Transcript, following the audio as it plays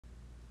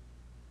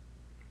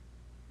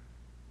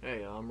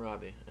Hey, I'm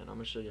Robbie, and I'm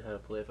going to show you how to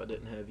play If I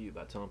Didn't Have You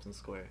by Thompson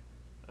Square.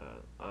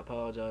 I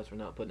apologize for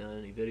not putting out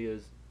any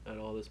videos at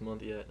all this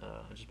month yet.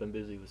 I've just been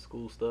busy with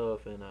school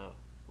stuff and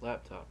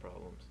laptop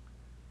problems.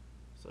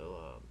 So,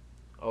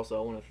 also,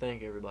 I want to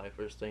thank everybody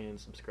for staying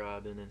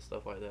subscribing and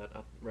stuff like that.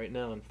 Right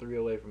now, I'm 3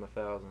 away from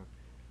 1,000.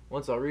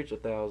 Once I reach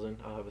 1,000,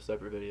 I'll have a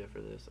separate video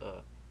for this.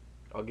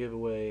 I'll give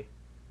away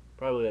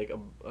probably like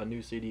a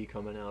new CD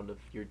coming out of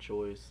your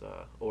choice,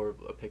 or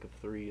a pick of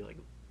 3, like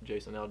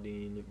Jason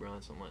Aldean, Luke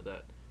Bryan, something like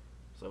that.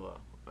 So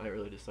I ain't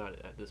really decided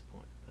at this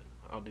point, but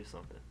I'll do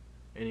something.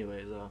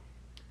 Anyways,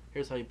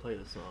 here's how you play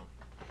this song.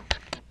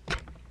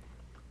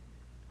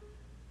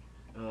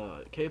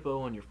 Capo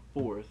on your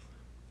 4th.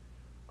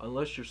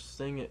 Unless you're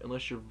singing,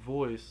 unless your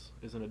voice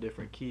is in a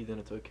different key, then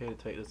it's okay to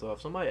take this off.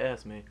 Somebody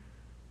asked me,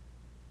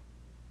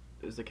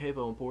 is the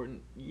capo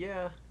important?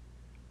 Yeah,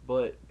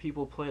 but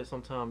people play it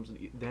sometimes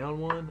down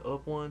 1,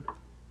 up 1,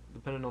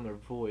 depending on their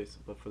voice.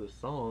 But for the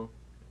song,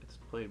 it's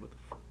played with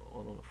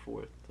on the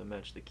 4th to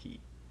match the key.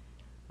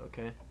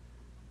 Okay,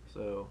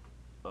 so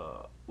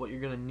what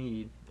you're gonna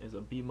need is a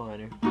B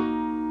minor,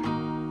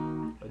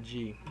 a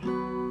G,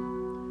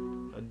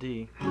 a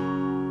D,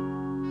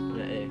 and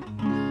an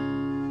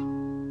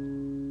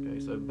A. Okay,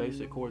 so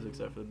basic chords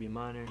except for the B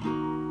minor. It's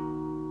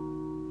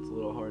a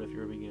little hard if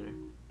you're a beginner.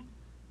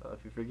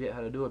 If you forget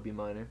how to do a B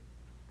minor,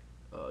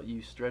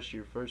 you stretch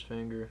your first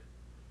finger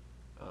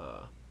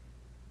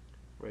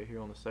right here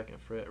on the 2nd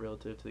fret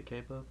relative to the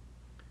capo,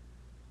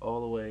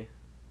 all the way,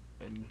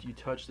 and you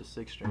touch the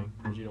 6th string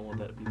because you don't want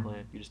that to be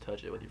playing. You just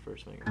touch it with your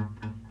first finger,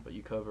 but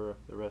you cover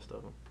the rest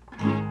of them.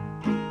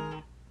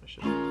 It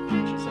should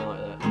sound like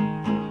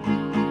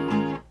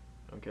that.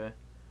 Okay,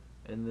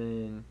 and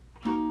then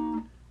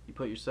you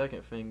put your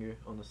 2nd finger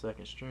on the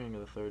 2nd string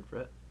of the 3rd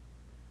fret,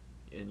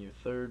 and your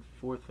 3rd,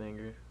 4th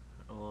finger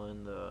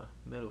on the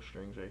middle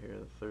strings right here,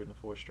 the 3rd and the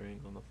 4th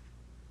strings on the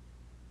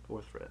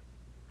 4th fret.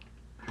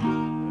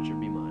 That's your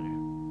B minor.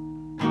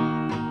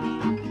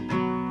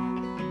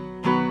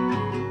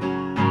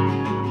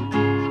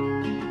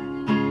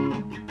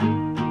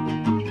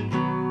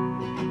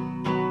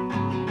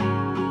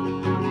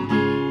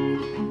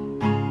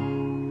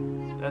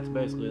 That's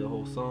basically the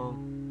whole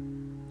song.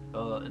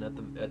 And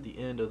at the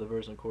end of the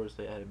verse and chorus,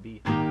 they add a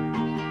B.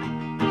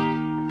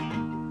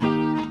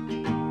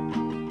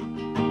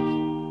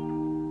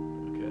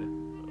 Okay,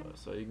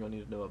 so you're gonna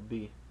need to know a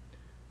B.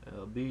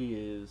 B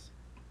is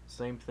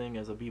same thing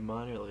as a B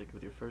minor, like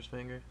with your first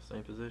finger,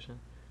 same position,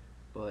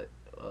 but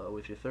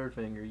with your 3rd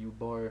finger, you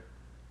bar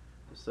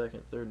the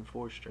 2nd, 3rd, and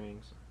 4th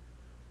strings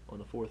on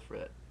the 4th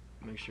fret.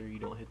 Make sure you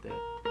don't hit that.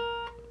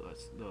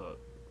 That's the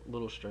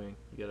little string.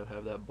 You gotta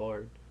have that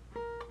barred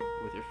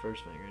with your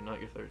 1st finger, not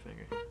your 3rd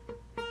finger.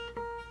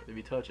 If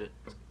you touch it,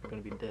 it's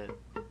gonna be dead.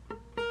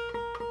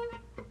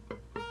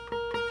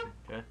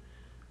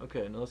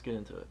 Okay, now let's get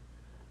into it.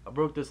 I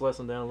broke this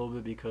lesson down a little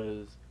bit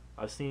because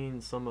I've seen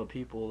some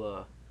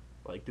people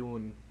like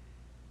doing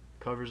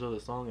covers of the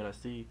song, and I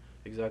see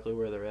exactly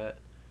where they're at.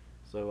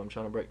 So I'm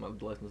trying to break my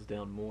lessons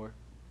down more.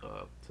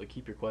 So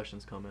keep your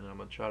questions coming, and I'm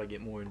gonna try to get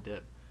more in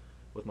depth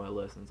with my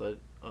lessons. Like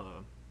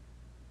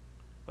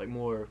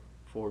more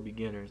for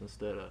beginners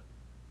instead of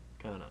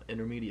kind of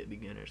intermediate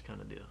beginners kind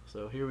of deal.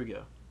 So here we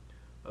go.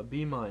 A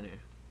B minor.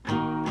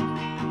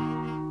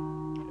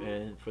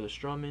 And for the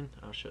strumming,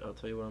 I'll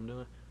tell you what I'm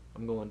doing.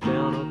 I'm going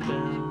down, up,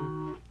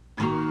 down,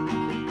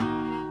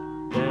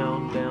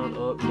 down, down,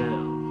 up,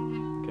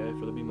 down. Okay,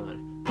 for the B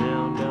minor.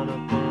 Down, down,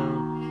 up,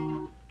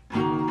 down.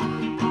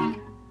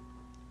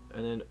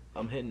 And then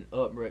I'm hitting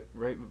up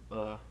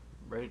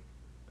right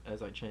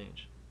as I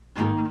change.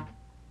 And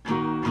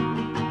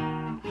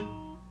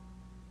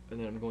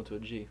then I'm going to a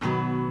G.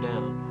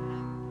 Down.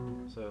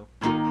 So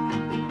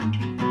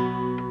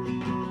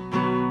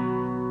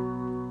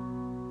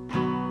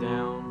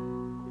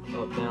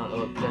down,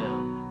 up, down.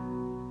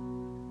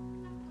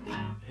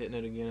 Hitting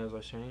it again as I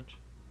change.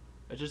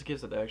 It just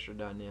gives it the extra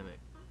dynamic.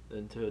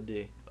 Then to a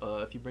D.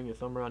 If you bring your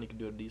thumb around, you can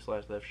do a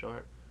D/F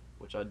sharp,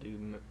 which I do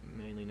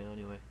mainly now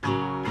anyway.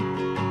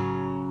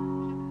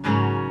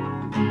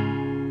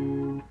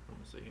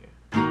 Let's see here.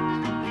 I'm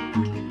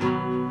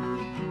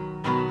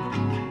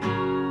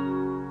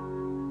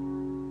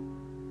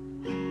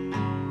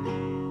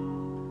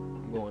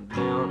going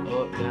down,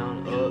 up,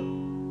 down, up,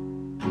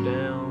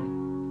 down.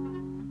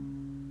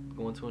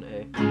 Going to an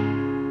A.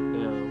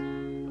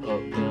 Down,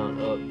 up, down,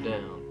 up,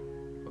 down.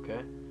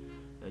 Okay?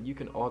 Now you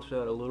can alter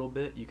that a little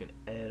bit. You can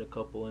add a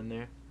couple in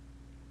there.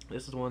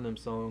 This is one of them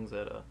songs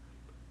that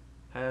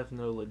has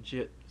no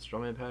legit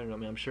strumming pattern. I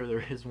mean, I'm sure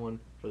there is one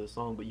for the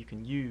song, but you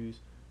can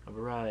use a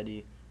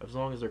variety as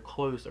long as they're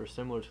close or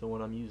similar to the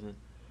one I'm using.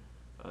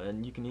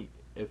 And you can,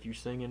 if you're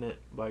singing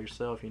it by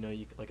yourself, you know,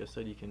 like I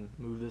said, you can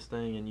move this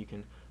thing and you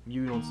can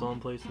mute on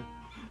some places.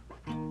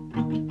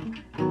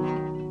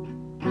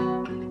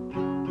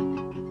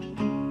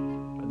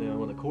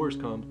 Chorus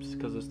comes,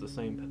 because it's the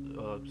same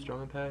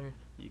strumming pattern,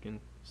 you can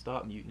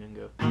stop muting and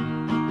go.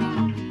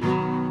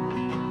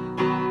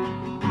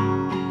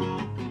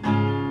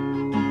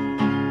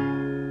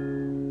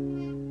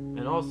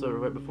 And also,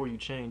 right before you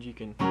change, you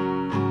can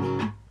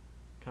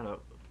kind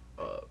of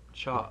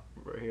chop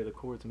right here the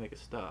chord to make it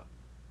stop,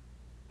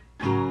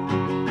 and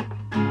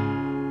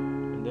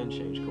then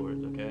change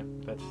chords. Okay,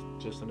 that's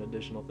just an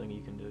additional thing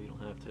you can do. You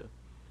don't have to.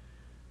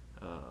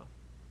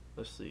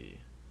 Let's see.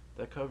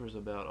 That covers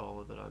about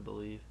all of it, I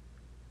believe.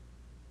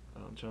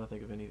 I'm trying to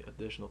think of any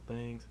additional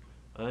things.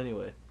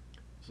 Anyway,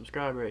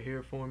 subscribe right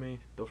here for me.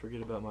 Don't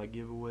forget about my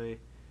giveaway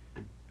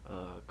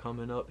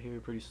coming up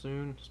here pretty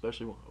soon,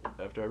 especially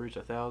after I reach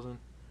 1,000.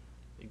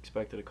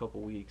 Expect it a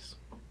couple weeks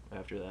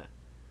after that.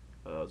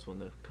 That's when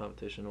the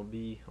competition will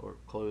be, or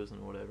close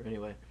and whatever.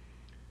 Anyway,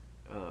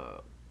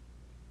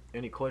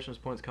 any questions,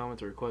 points,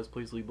 comments, or requests,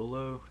 please leave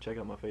below. Check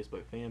out my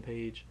Facebook fan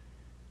page.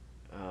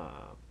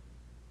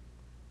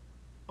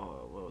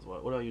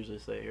 What do I usually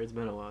say here? It's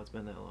been a while. It's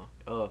been that long.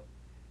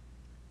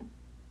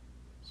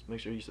 Just make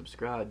sure you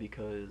subscribe,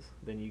 because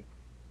then you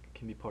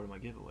can be part of my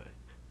giveaway.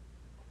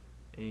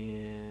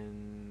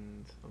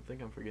 And I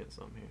think I'm forgetting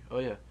something here. Oh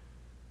yeah,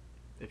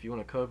 if you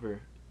want to cover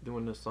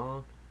doing this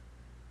song,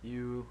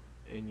 you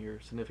and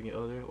your significant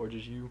other, or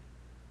just you,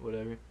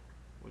 whatever,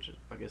 which is,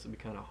 I guess it'd be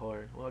kind of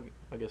hard. Well,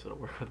 I guess it'll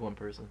work with one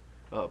person.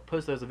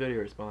 Post as a video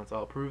response.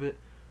 I'll approve it.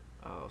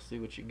 I'll see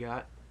what you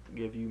got,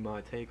 give you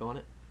my take on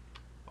it.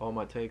 All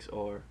my takes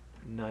are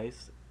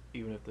nice,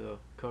 even if the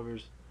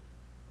covers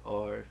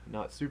are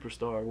not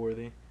superstar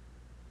worthy.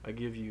 I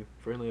give you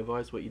friendly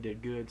advice, what you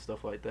did good,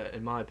 stuff like that,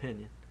 in my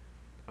opinion.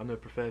 I'm no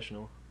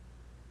professional,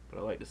 but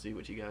I like to see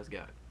what you guys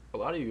got. A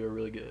lot of you are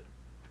really good.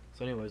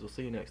 So anyways, we'll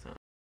see you next time.